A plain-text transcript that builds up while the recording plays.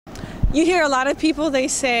You hear a lot of people, they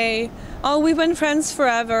say, oh, we've been friends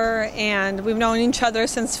forever and we've known each other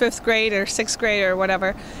since 5th grade or 6th grade or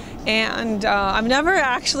whatever. And I've never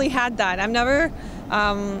actually had that. I've never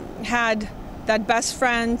had that best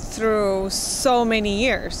friend through so many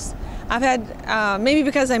years. I've had, maybe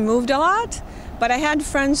because I moved a lot, but I had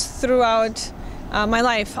friends throughout my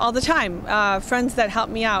life all the time, friends that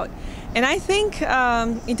helped me out. And I think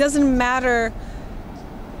it doesn't matter.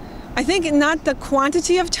 I think not the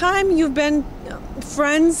quantity of time you've been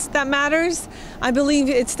friends that matters. I believe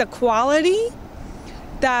it's the quality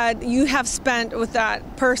that you have spent with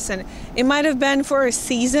that person. It might have been for a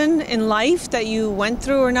season in life that you went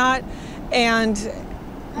through or not, and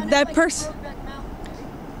that person.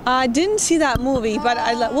 I didn't see that movie, but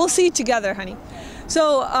we'll see it together, honey.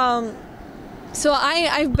 So,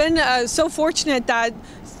 I've been so fortunate that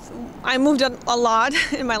I moved a lot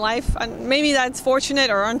in my life, and maybe that's fortunate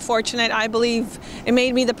or unfortunate. I believe it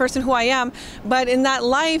made me the person who I am. But in that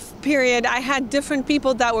life period, I had different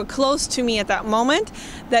people that were close to me at that moment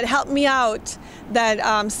that helped me out,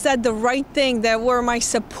 that said the right thing, that were my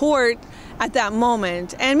support at that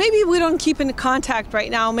moment. And maybe we don't keep in contact right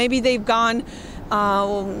now. Maybe they've gone,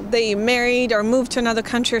 they married or moved to another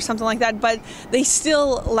country or something like that, but they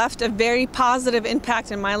still left a very positive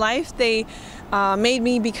impact in my life. They made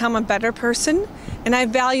me become a better person, and I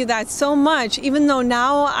value that so much, even though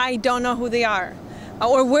now I don't know who they are,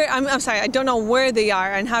 or where, I'm sorry, I don't know where they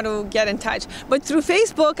are and how to get in touch. But through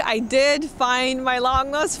Facebook, I did find my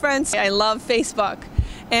long lost friends. I love Facebook,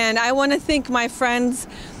 and I want to thank my friends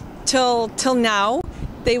till now.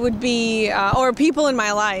 They would be, or people in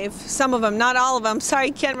my life, some of them, not all of them,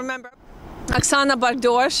 sorry, can't remember. Oksana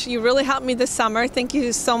Bardosh, you really helped me this summer. Thank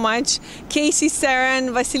you so much. Casey Saren,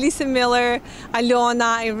 Vasilisa Miller, Alona,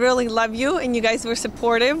 I really love you, and you guys were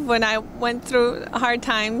supportive when I went through hard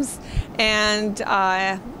times. And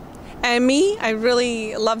Emmy, I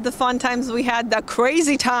really loved the fun times we had, the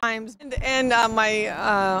crazy times. And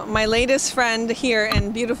my latest friend here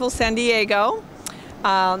in beautiful San Diego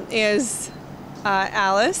is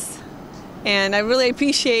Alice. And I really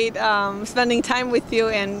appreciate spending time with you,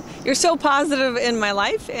 and you're so positive in my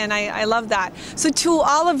life, and I love that. So to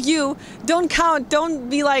all of you, don't count, don't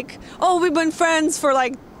be like, oh, we've been friends for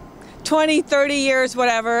like 20, 30 years,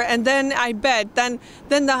 whatever, and then I bet, then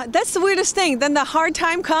that's the weirdest thing. Then the hard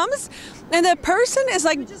time comes, and the person is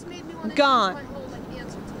like gone.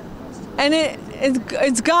 And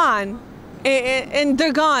it's gone. And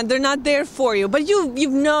they're gone. They're not there for you. But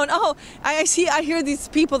you've known. Oh, I hear these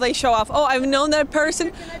people. They show off. Oh, I've known that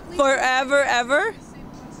person forever, ever.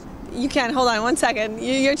 You can't. Hold on 1 second.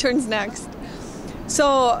 Your turn's next.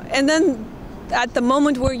 So, and then at the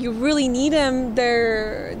moment where you really need them,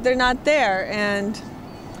 they're not there. And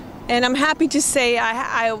I'm happy to say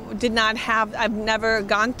I did not have. I've never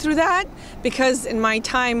gone through that, because in my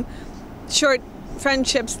time, short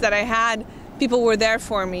friendships that I had, people were there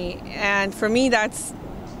for me, and for me that's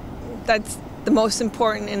the most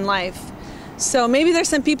important in life. So maybe there's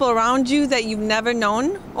some people around you that you've never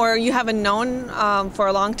known, or you haven't known for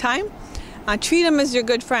a long time. Treat them as your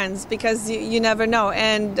good friends, because you never know,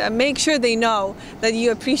 and make sure they know that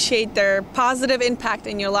you appreciate their positive impact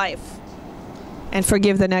in your life, and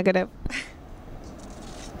forgive the negative.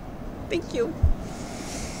 Thank you.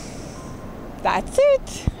 That's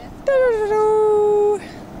it.